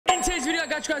today's video, I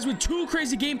got you guys with two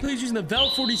crazy gameplays using the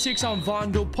VEL 46 on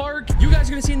Vaughnville Park. You guys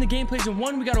are gonna see in the gameplays, in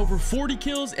one we got over 40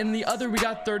 kills and in the other we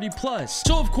got 30 plus.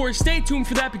 So of course, stay tuned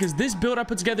for that because this build I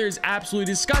put together is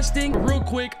absolutely disgusting. But real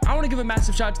quick, I want to give a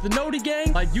massive shout out to the Noti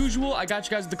gang. Like usual, I got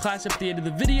you guys with the class up at the end of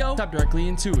the video. Hop directly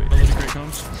into it. Look at great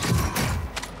comes.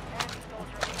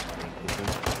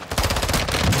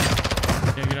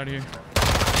 Yeah, get out of here.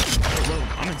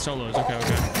 Whoa, I'm in solos. Okay.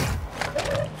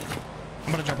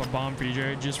 I'm gonna drop a bomb for you,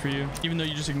 Jared, just for you. Even though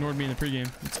you just ignored me in the pregame.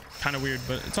 It's kind of weird,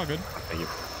 but it's all good. Thank you.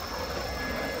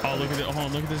 Oh, look at it. Hold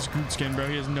on, look at this Groot skin, bro.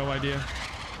 He has no idea.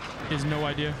 He has no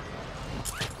idea.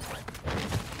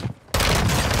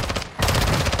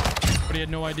 But he had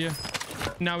no idea.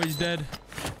 Now he's dead.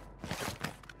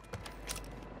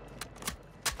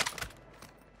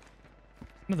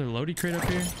 Another loadie crate up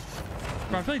here.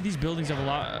 Bro, I feel like these buildings have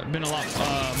been a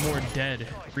lot more dead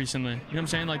recently. You know what I'm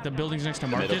saying? Like the buildings next to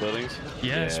market. Middle buildings?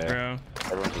 Yes, yeah. bro.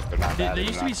 Everyone's just, they're not bad. They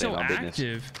used to be so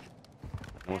active.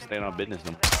 I won't stand on business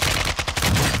no more.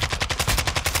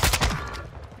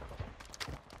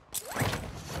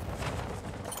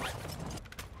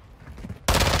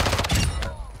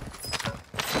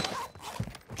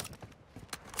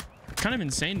 Kind of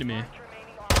insane to me.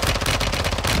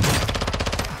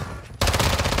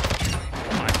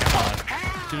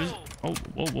 Dude, oh,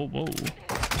 whoa.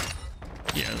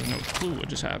 Yeah, there's no clue what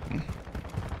just happened.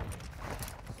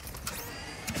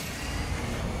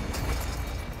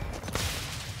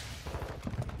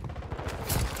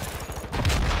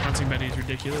 Bouncing Betty is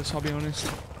ridiculous, I'll be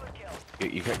honest.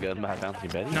 You got gunned by Bouncing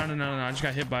Betty? No. I just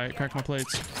got hit by it. Cracked my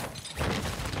plates.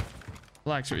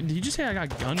 Relax. Did you just say I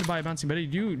got gunned by a Bouncing Betty?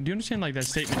 Do you understand like that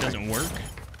statement doesn't work?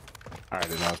 Alright,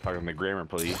 then I was talking to the grammar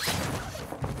police.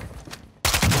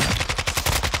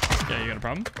 Yeah, you got a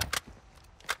problem?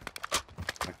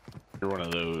 You're one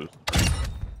of those.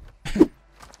 You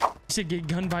said get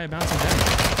gunned by a Bouncing Betty.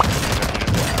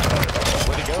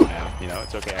 Let it go now. You know,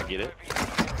 it's okay. I get it.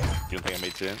 You don't think I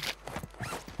made sense?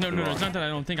 No. It's not that I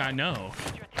don't think I know.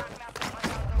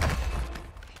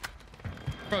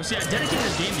 Bro, see, I dedicated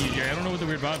this game to you, Jerry. I don't know what the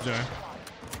weird vibes are.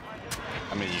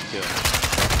 I mean, you killed me.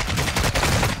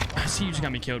 I see you just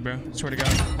got me killed, bro. I swear to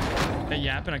God. That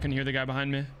yapping, I couldn't hear the guy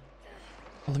behind me.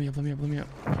 Oh, let me up.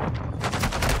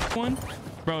 One.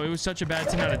 Bro, it was such a bad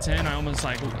 10 out of 10. I almost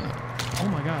like, oh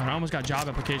my God, I almost got job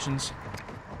applications.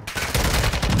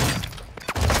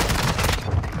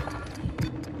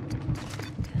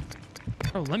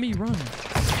 Bro, let me run.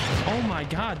 Oh my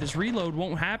God, this reload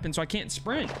won't happen, so I can't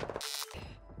sprint. So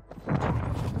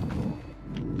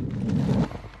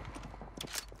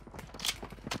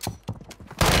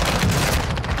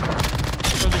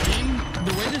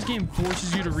the way this game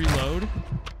forces you to reload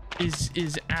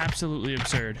is absolutely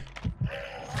absurd.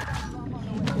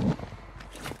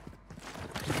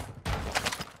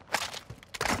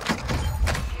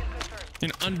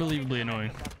 And unbelievably annoying.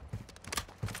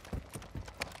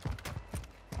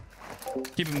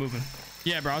 Keep it moving.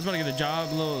 Yeah, bro, I was about to get a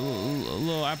job, a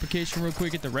little application real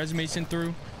quick, get the resume sent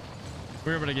through.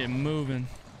 We're able to get moving.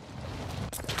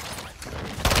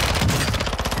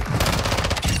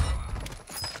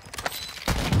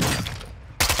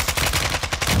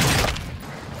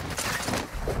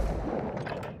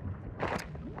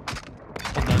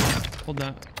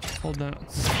 Hold that.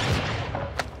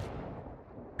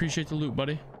 Appreciate the loot,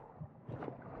 buddy.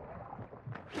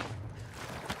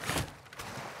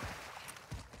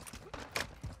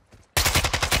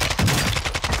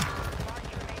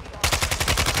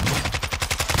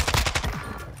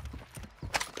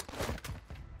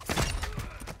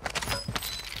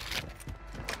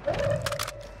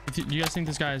 Do you guys think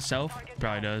this guy is self?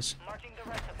 Probably does.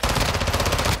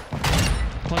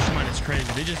 Cluster mine is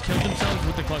crazy. They just killed themselves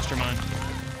with the cluster mine.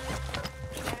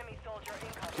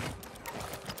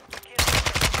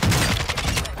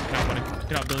 Get out, buddy.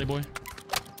 Get out, Billy boy.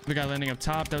 The guy landing up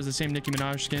top. That was the same Nicki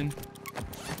Minaj skin.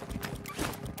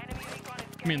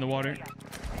 Put me in the water.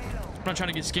 I'm not trying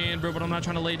to get scanned, bro, but I'm not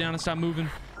trying to lay down and stop moving.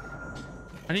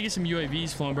 I need to get some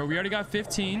UAVs flowing, bro. We already got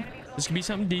 15. This could be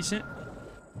something decent.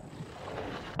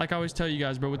 Like I always tell you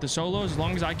guys, bro, with the solo, as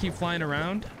long as I keep flying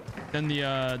around, then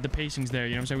the pacing's there.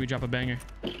 You know what I'm saying? We drop a banger.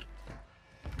 I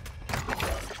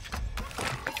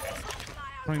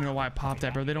don't even know why I popped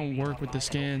that, bro. They don't work with the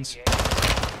scans.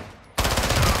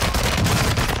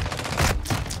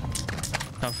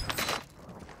 Tough.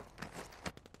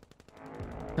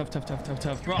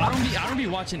 Bro, I don't be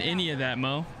watching any of that,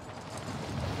 Mo.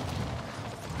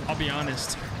 I'll be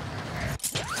honest.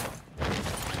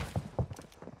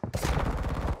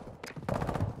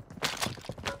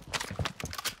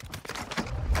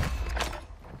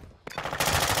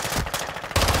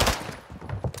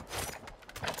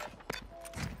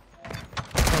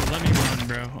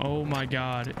 bro. Oh my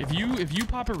god. If you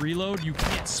pop a reload, you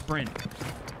can't sprint.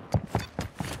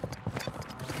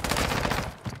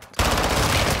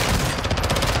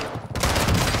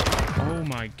 Oh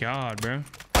my god, bro.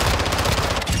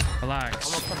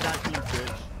 Relax.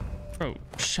 Bro,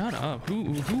 shut up.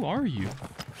 Who are you?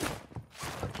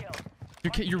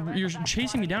 You're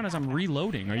chasing me down as I'm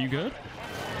reloading. Are you good,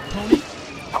 Tony?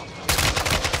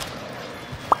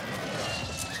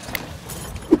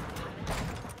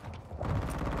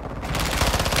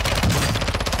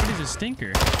 What is a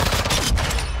stinker?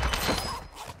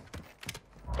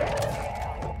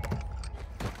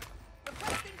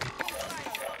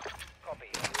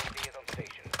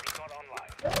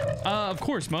 Of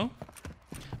course, Mo.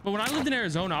 But when I lived in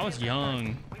Arizona, I was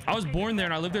young. I was born there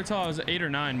and I lived there till I was 8 or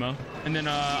 9, Mo. And then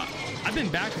I've been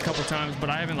back a couple times, but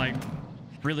I haven't like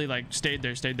really like stayed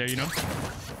there, you know?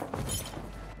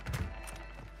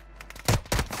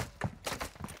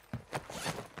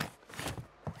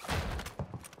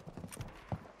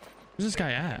 Where's this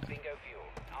guy at?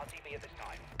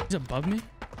 He's above me?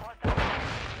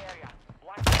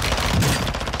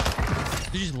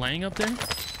 He's just laying up there?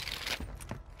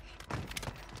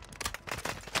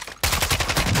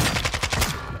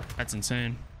 That's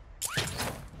insane.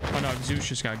 My dog Zeus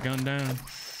just got gunned down.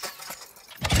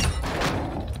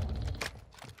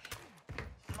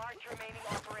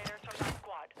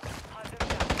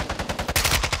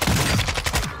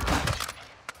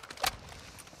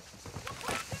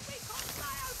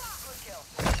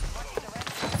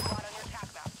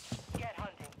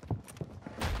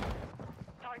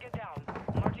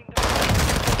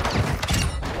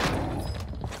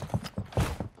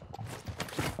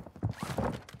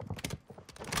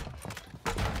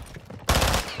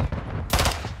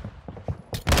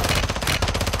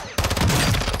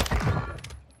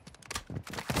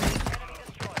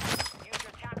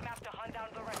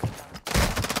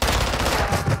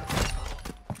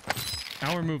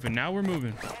 Now we're moving. Now we're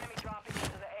moving.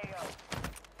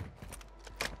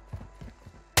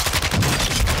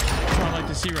 That's what I like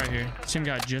to see right here. Some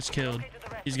guy just killed.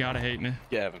 He's gotta hate me.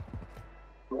 Yeah, Evan.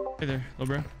 Hey there,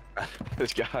 little bro.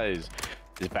 This guy is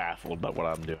baffled by what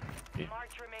I'm doing. Yeah.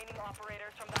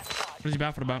 What is he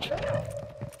baffled about?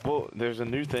 Well, there's a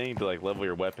new thing to like level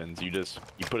your weapons. You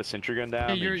put a sentry gun down.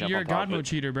 Hey, you're a god mode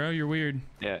cheater, bro. You're weird.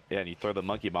 Yeah, and you throw the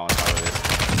monkey bomb on top of it.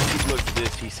 He looked at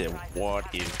this. He said, "What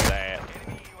is that?"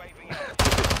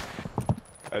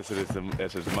 I said, "It's a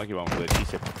monkey bomb glitch." He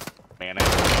said, "Man,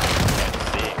 that's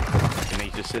sick." And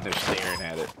he's just sitting there staring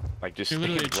at it, like just. You're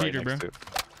literally a cheater, bro.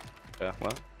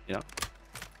 Well, you know,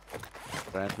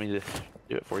 ask me to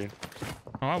do it for you.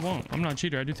 Oh, I won't. I'm not a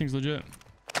cheater. I do things legit.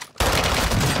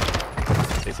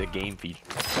 It's a game feature.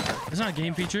 It's not a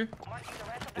game feature.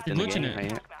 You're glitching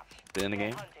it. It's in the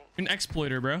game. You're an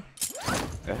exploiter, bro.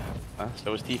 Yeah.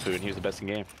 So was Tifu, and he was the best in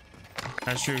the game.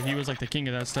 That's true. He was like the king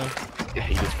of that stuff. Yeah,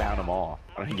 he just found them all.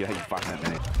 I don't know how you find that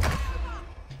many.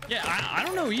 Yeah, I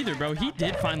don't know either, bro. He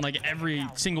did find like every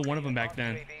single one of them back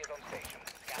then.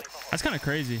 That's kind of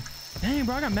crazy. Dang,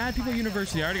 bro, I got mad people at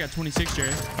university. I already got 26,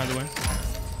 Jared, by the way.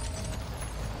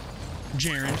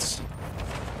 Jarence.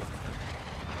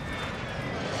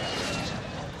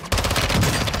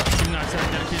 Even though I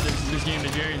started dedicated this game to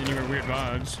Jerry, then you were weird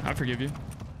vibes. I forgive you.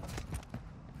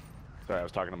 Sorry, I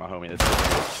was talking to my homie.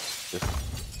 That's just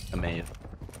amazing.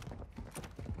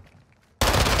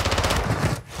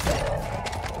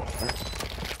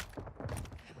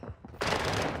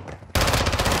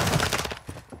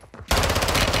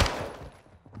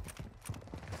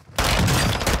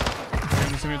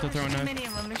 Somebody with a throwing knife.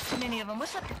 Many of them.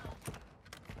 What's up?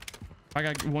 I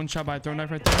got one shot by a throwing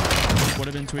knife right there. Would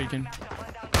have been tweaking.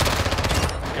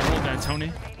 Yeah, hold that,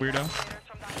 Tony. Weirdo.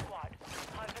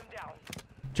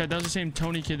 Chad, that was the same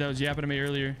Tony kid that was yapping to me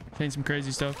earlier, saying some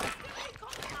crazy stuff.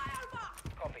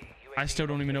 I still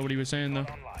don't even know what he was saying though.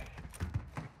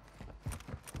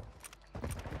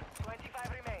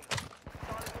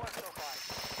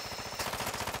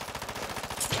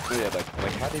 Yeah, like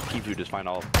how did Kivu just find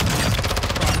all?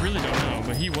 I really don't know,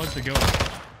 but he was the goat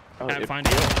at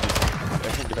finding it. I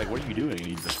think like, what are you doing? And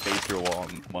he just phased through a wall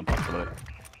and one punch of it.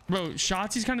 Bro,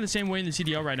 Shotzi's kind of the same way in the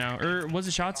CDL right now. Or was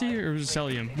it Shotzi or was it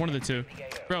Celium? One of the two.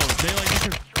 Bro, they like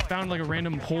just found like a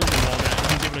random hole in the wall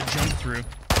that he was able to jump through.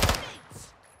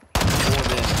 Or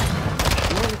then,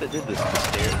 whoever that did this,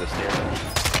 the stair.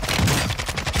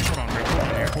 Hold on, bro.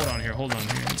 Hold on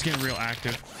here. It's getting real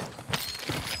active.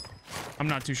 I'm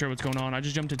not too sure what's going on. I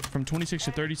just jumped from 26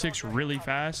 to 36 really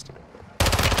fast.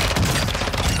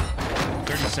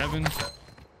 37.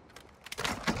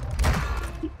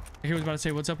 He was about to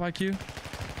say, what's up, IQ?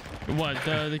 What?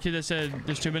 The kid that said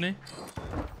there's too many?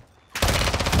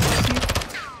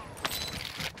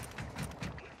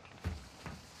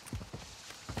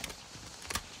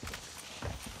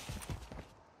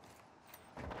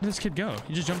 Where'd this kid go?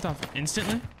 He just jumped off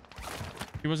instantly?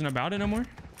 He wasn't about it no more?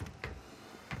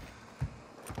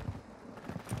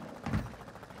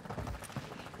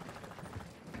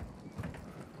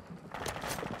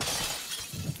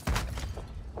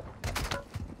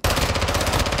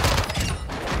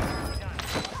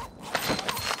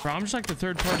 Bro, I'm just like the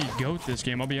third party goat this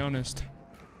game, I'll be honest.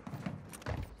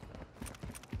 I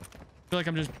feel like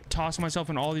I'm just tossing myself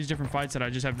in all these different fights that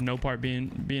I just have no part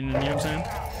being in, you know what I'm saying?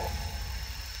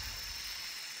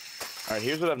 All right,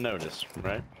 here's what I've noticed,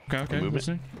 right? Okay,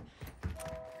 listening.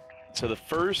 So the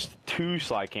first 2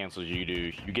 slide cancels you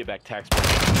do, you get back tax.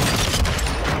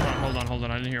 Hold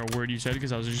on. I didn't hear a word you said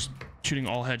because I was just shooting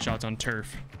all headshots on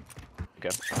turf. Okay.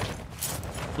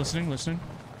 Listening.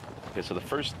 Okay, so the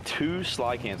first 2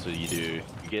 slide cancels you do,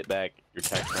 you get back your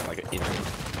tax point like an instant.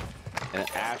 And then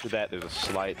after that, there's a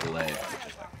slight delay.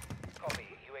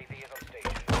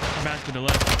 Back to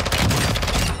delay.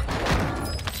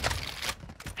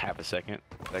 Half a second.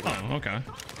 Oh, okay.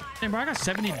 Damn, bro, I got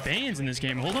 70 bans in this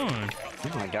game. Hold on.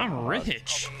 I'm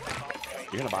rich.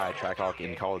 You're gonna buy a Trackhawk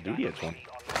in Call of Duty at 20.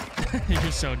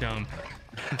 You're so dumb.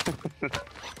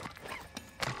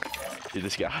 Dude,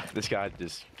 this guy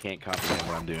just can't comprehend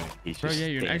what I'm doing. He's just bro,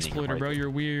 yeah, you're an exploiter, bro. You're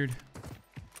weird.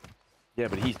 Yeah,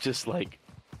 but he's just like,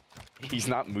 he's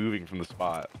not moving from the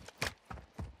spot.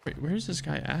 Wait, where's this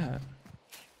guy at?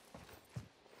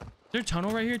 Is there a tunnel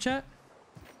right here, chat?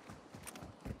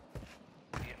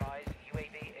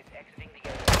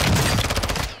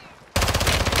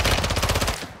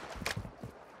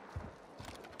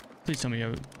 Please tell me you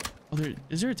have... Oh,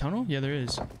 is there a tunnel? Yeah, there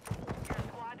is.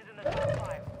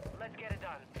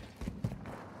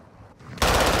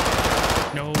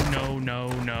 No.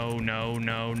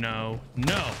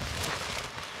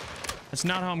 That's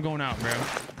not how I'm going out, bro.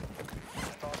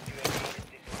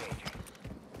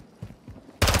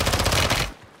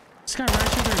 This guy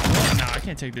riot shielder? Nah, I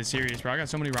can't take this serious, bro. I got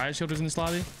so many riot shielders in this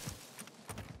lobby.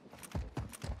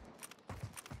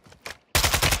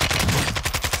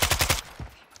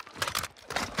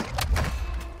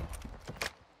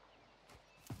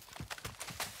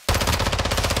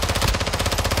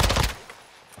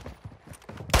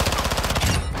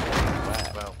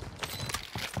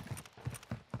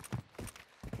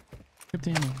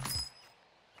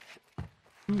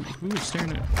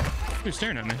 Who's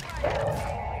staring at me?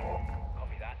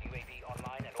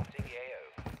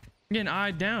 I'm getting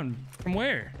eyed down. From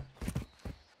where?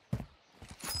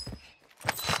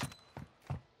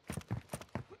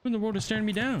 Who in the world is staring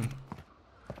me down?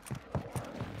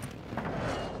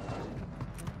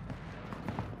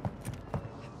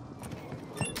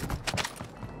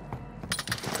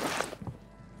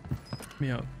 Me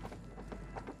up.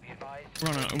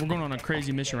 We're going on a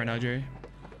crazy mission right now, Jerry.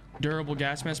 Durable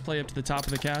gas mask play up to the top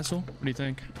of the castle. What do you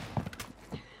think?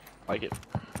 Like it.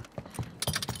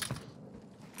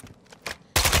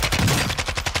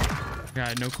 I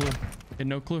had no clue. Had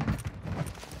no clue.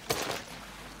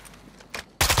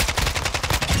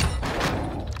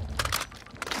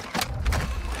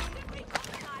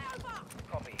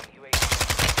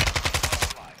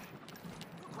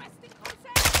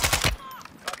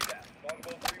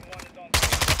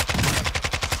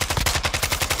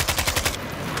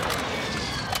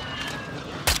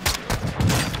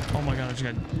 Oh my god, I just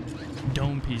got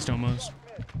dome pieced almost.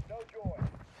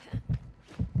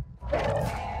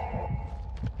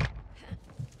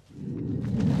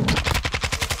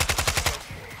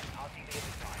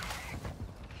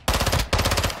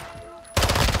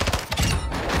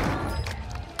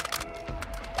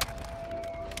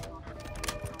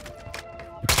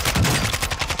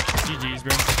 GG's,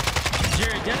 bro.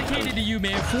 Jerry, dedicated to you,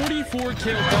 man. 44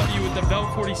 kill W with the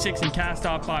VEL 46 and cast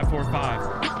off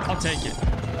 545. I'll take it.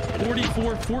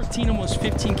 44, 14, almost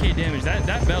 15k damage.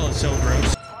 That VEL is so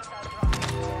gross.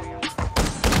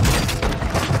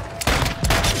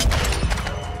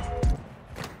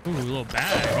 Ooh, a little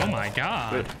bag. Oh my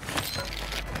god.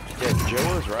 Yeah,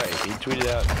 Joe was right. He tweeted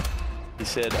out, he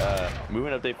said,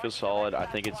 movement update feels solid. I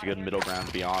think it's a good middle ground,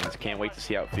 to be honest. Can't wait to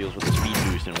see how it feels with the speed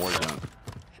boost in Warzone.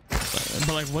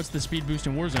 But like, what's the speed boost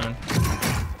in Warzone?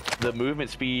 The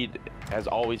movement speed has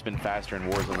always been faster in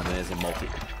Warzone than it is in multi.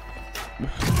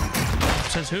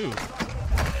 Says who?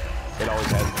 It always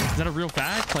has. Is that a real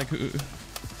fact? Like, who?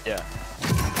 Yeah. I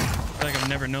feel like I've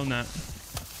never known that.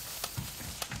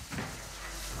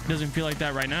 It doesn't feel like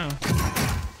that right now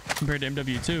compared to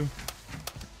MW2.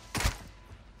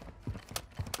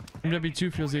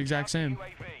 MW2 feels the exact same.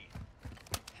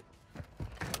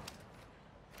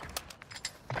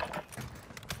 All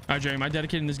right, Jerry, am I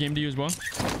dedicating this game to you as well?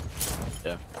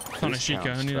 Yeah. It's on a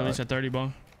Sheikah. I need at least a 30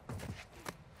 ball.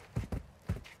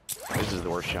 This is the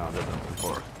worst challenge I've done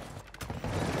before.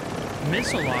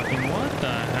 missile locking. What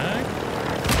the heck?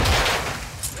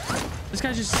 This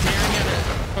guy's just staring at it.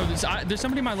 Oh, there's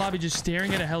somebody in my lobby just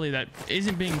staring at a heli that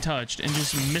isn't being touched and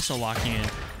just missile locking it.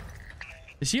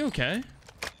 Is he okay?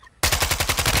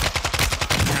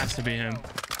 It has to be him.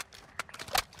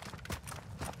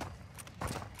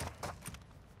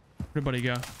 Where'd everybody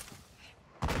go?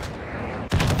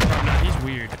 Oh, no, he's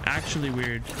weird. Actually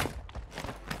weird.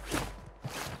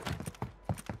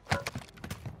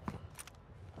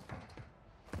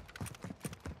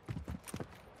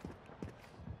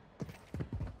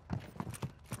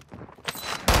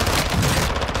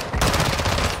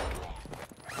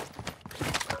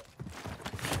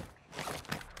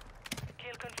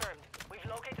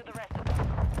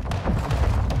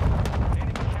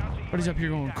 But he's up here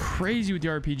going crazy with the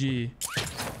RPG.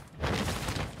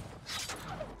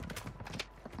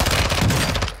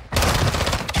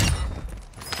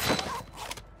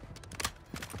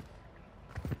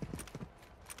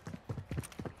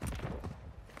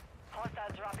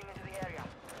 Hostiles dropping into the area.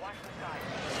 Watch the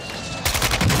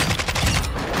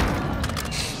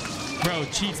sky. Bro,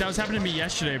 cheats. That was happening to me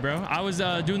yesterday, bro. I was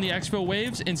doing the exfil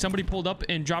waves and somebody pulled up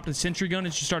and dropped a sentry gun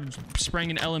and she started spraying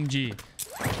an LMG.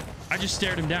 I just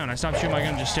stared him down. I stopped shooting my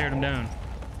gun and just stared him down.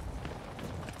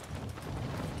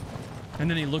 And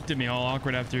then he looked at me all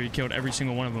awkward after he killed every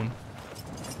single one of them.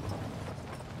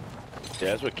 Yeah,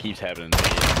 that's what keeps happening to me.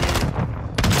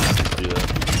 Do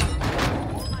that.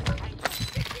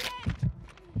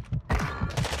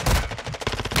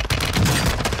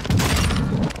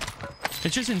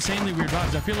 It's just insanely weird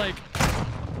vibes. I feel like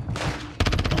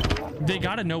they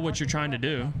gotta know what you're trying to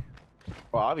do.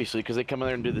 Well, obviously, because they come in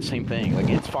there and do the same thing. Like,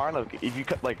 it's fine if you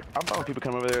like. I'm fine with people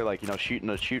come over there, like, you know,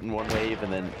 shooting one wave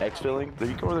and then exfilling. If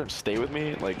you go over there and stay with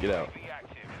me, like, get out.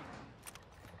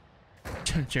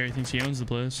 Jerry thinks he owns the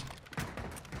place.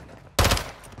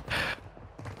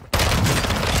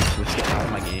 This guy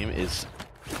in my game is.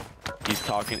 He's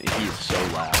talking. He is so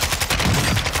loud.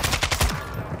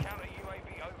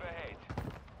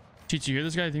 Cheats, you hear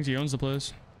this guy? He thinks he owns the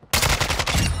place.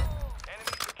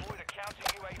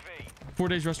 4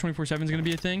 days Rust 24/7 is going to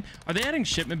be a thing. Are they adding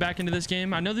shipment back into this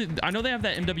game? I know they have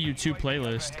that MW2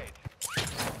 playlist.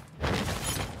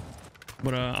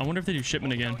 But I wonder if they do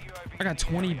shipment again. I got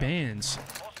 20 bans.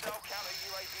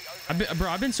 Bro,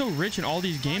 I've been so rich in all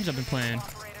these games I've been playing.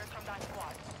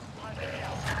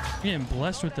 I'm getting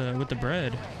blessed with the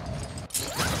bread.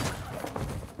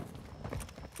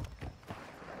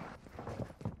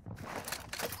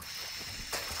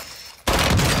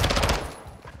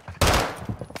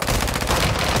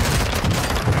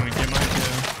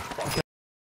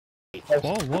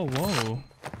 Whoa, whoa, whoa.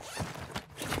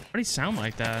 Why do he sound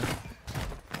like that?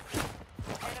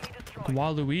 Like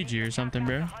Waluigi or something,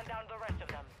 bro.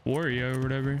 Wario or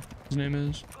whatever his name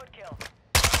is.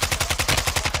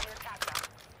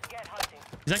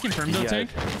 Is that confirmed though,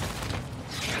 Tank?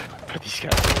 These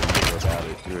guys are about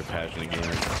it. You're a passionate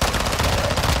gamer.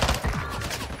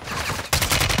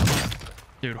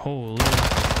 Dude, holy.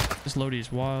 This Lodi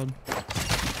is wild.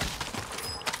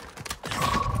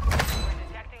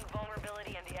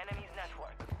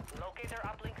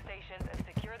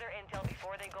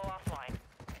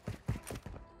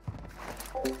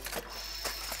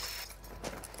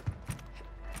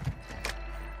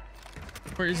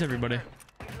 Where is everybody?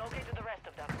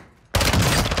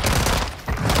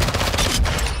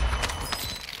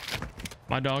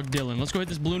 My dog Dylan. Let's go hit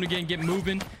this balloon again, get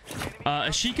moving.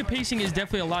 Ashika pacing is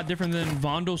definitely a lot different than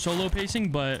Vondo solo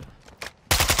pacing, but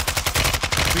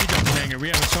we don't banger. We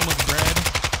have so much bread.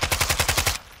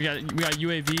 We got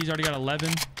UAVs, already got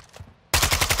 11.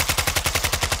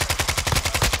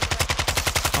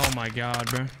 Oh my god,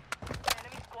 bro.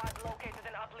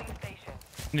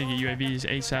 Need to get UAVs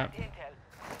ASAP.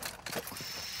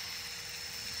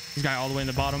 This guy all the way in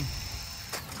the bottom.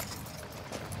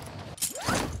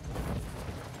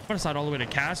 I'm gonna slide all the way to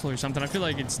castle or something. I feel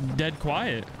like it's dead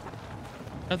quiet.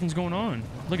 Nothing's going on.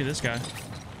 Look at this guy.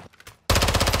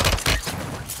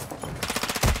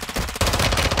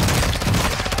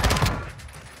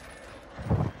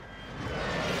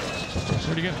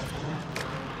 Where'd he go?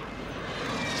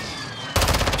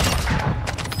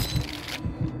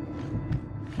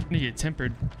 I need to get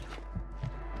tempered.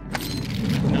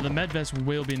 Now the med vest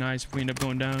will be nice if we end up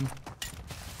going down.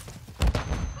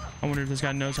 I wonder if this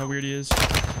guy knows how weird he is.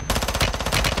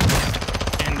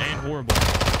 And horrible.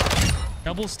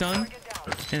 Double stun,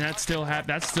 and that's still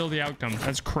the outcome.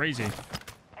 That's crazy.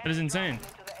 That is insane.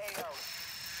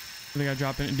 The guy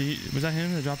dropped in. Was that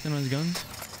him that dropped in on his guns?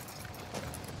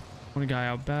 One guy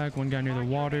out back, one guy near the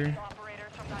water.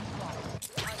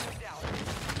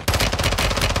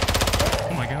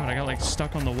 Oh my god, I got like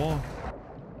stuck on the wall.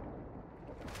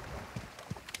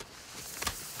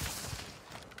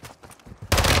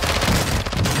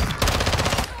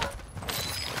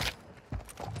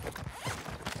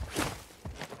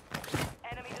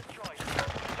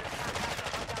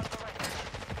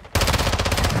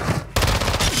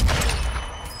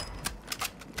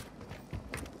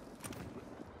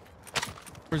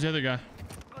 Where's the other guy?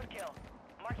 Good kill.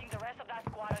 Marking the rest of that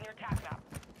squad on your tac map.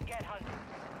 Get hunting.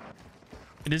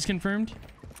 It is confirmed.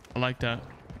 I like that.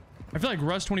 I feel like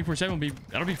Rust 24/7 will be,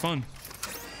 that'll be fun.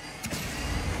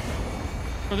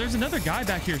 Oh, there's another guy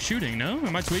back here shooting. No?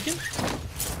 Am I tweaking?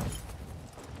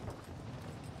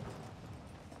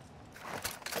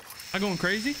 Am I going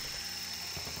crazy?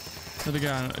 Another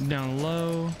guy down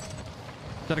low.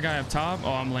 Is that a guy up top?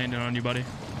 Oh, I'm landing on you, buddy.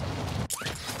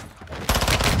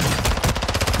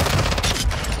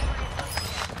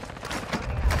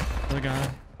 Another guy.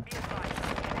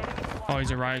 Oh,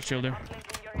 he's a riot shielder.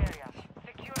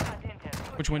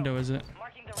 Which window is it?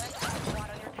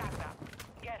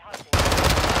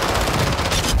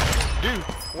 Dude,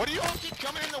 what do you all keep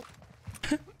coming in the...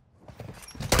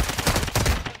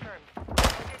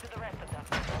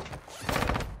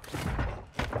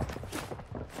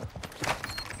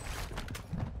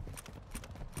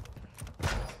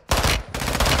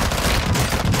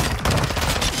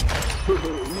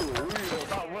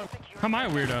 How am I a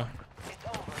weirdo?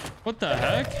 What the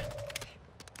heck?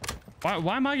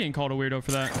 Why am I getting called a weirdo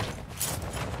for that?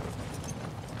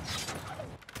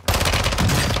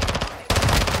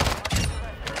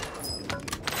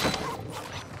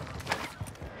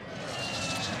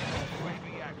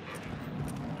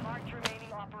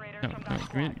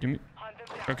 No, give me.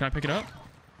 Bro, can I pick it up?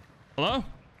 Hello?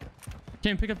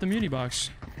 Can't pick up the muni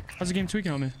box. How's the game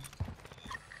tweaking on me?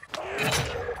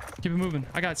 Keep it moving.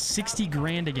 I got 60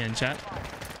 grand again, chat.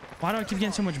 Why do I keep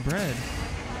getting so much bread?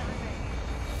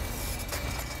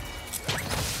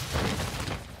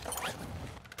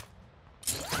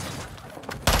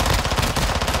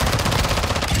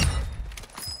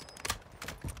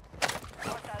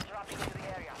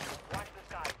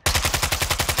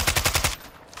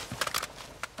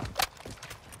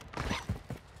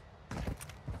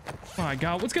 Oh my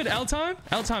god, what's good, L-Time?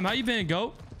 L-Time, how you been,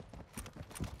 goat?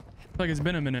 I feel like it's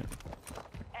been a minute.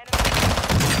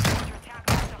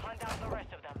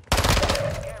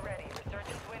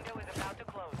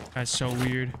 That's so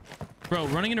weird. Bro,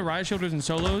 running into riot shielders and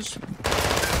solos,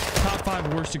 top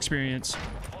 5 worst experience.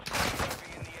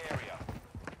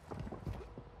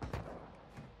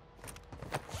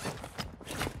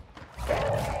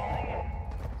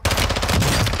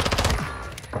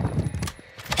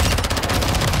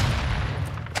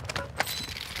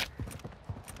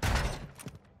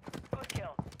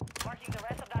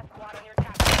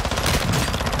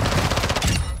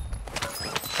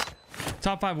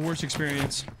 Top 5 worst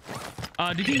experience.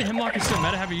 Do you think the Hemlock is still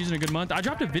meta? Have you used it in a good month? I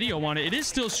dropped a video on it. It is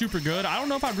still super good. I don't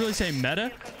know if I'd really say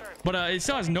meta, but it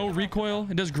still has no recoil.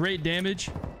 It does great damage.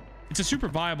 It's a super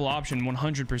viable option,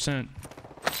 100%.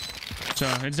 So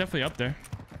it's definitely up there.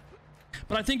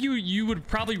 But I think you would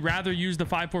probably rather use the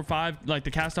 545, like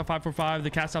the Cast Off 545, the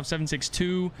Cast Off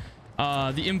 762, the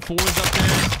M4 is up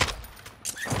there.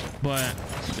 But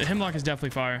the Hemlock is definitely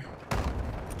fire.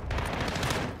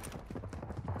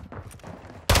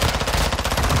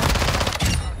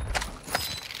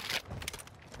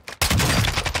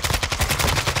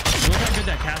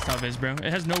 That cast off is, bro.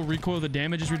 It has no recoil. The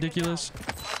damage is ridiculous.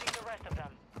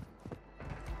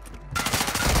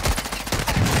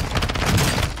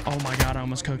 Oh my god, I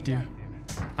almost cooked you.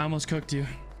 I almost cooked you.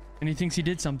 And he thinks he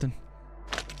did something.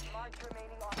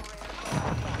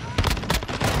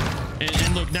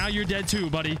 And look, now you're dead too,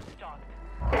 buddy.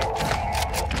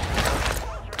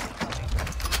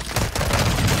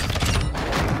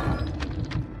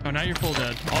 Oh, now you're full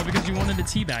dead. All because you wanted to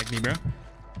teabag me, bro.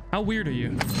 How weird are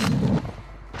you?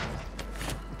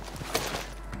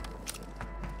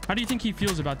 How do you think he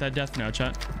feels about that death now,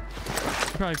 chat?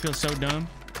 He probably feels so dumb.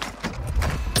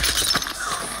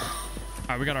 All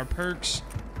right, we got our perks.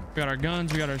 We got our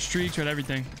guns. We got our streaks. We got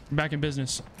everything. We're back in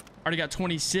business. Already got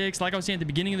 26. Like I was saying at the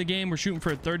beginning of the game, we're shooting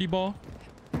for a 30 ball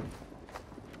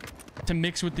to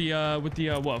mix with the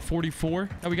what, 44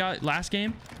 that we got last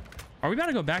game. Are we about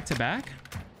to go back to back?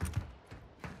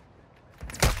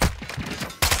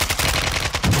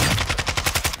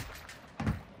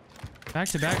 Back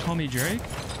to back, call me Drake.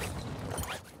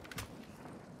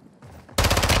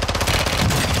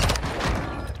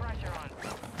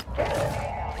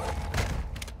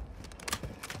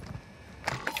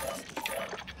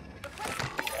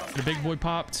 The big boy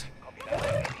popped.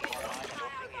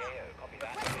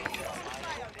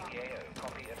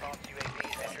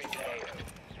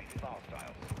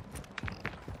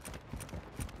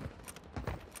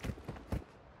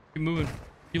 Keep moving.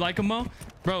 You like him, Mo?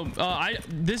 Bro,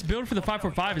 this build for the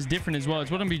 545 is different as well.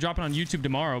 It's what I'm gonna be dropping on YouTube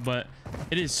tomorrow, but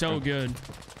it is so good.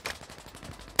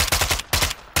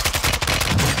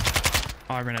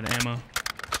 Oh, I ran out of ammo.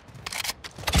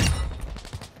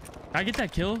 Did I get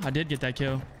that kill? I did get that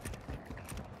kill.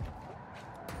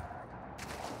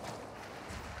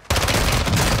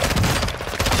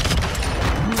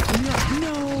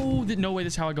 No way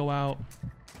this is how I go out.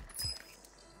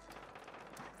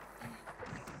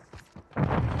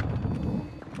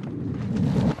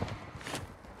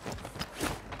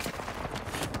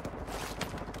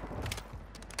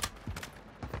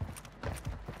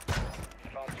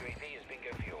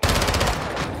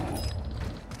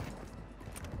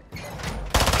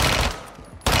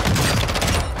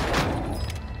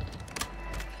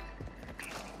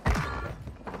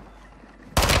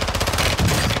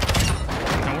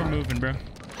 Moving, bro. I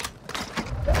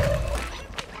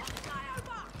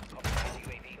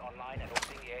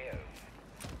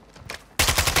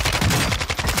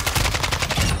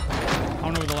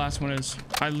don't know where the last one is.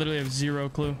 I literally have zero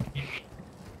clue.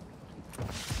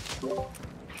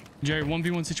 Jerry,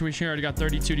 1v1 situation here. I already got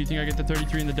 32. Do you think I get the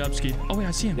 33 in the dubski? Oh, wait,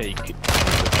 I see him. Yeah, you could.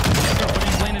 Bro, but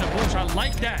he's laying in a bush. I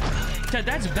like that. Ted,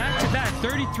 that's back to back.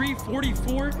 33,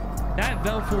 44. That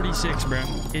VEL 46, bro,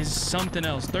 is something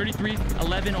else. 33,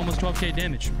 11, almost 12k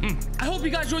damage. I hope you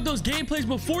guys enjoyed those gameplays.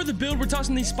 Before the build, we're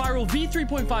tossing the Spiral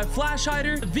V3.5 flash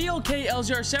hider, the VLK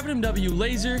LZR 7MW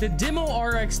laser, the Demo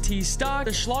RXT stock,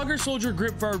 the Schlager Soldier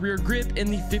grip for our rear grip, and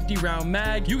the 50-round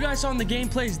mag. You guys saw in the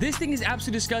gameplays, this thing is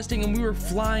absolutely disgusting, and we were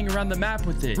flying around the map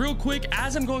with it. Real quick,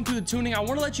 as I'm going through the tuning, I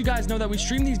want to let you guys know that we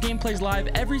stream these gameplays live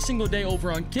every single day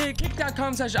over on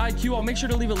kick.com/IQ. I'll make sure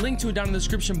to leave a link to it down in the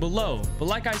description below. But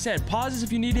like I said, pause this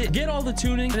if you need it, get all the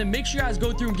tuning, and then make sure you guys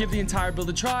go through and give the entire build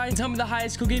a try and tell me the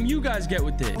highest skill game you guys get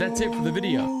with it. That's it for the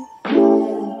video.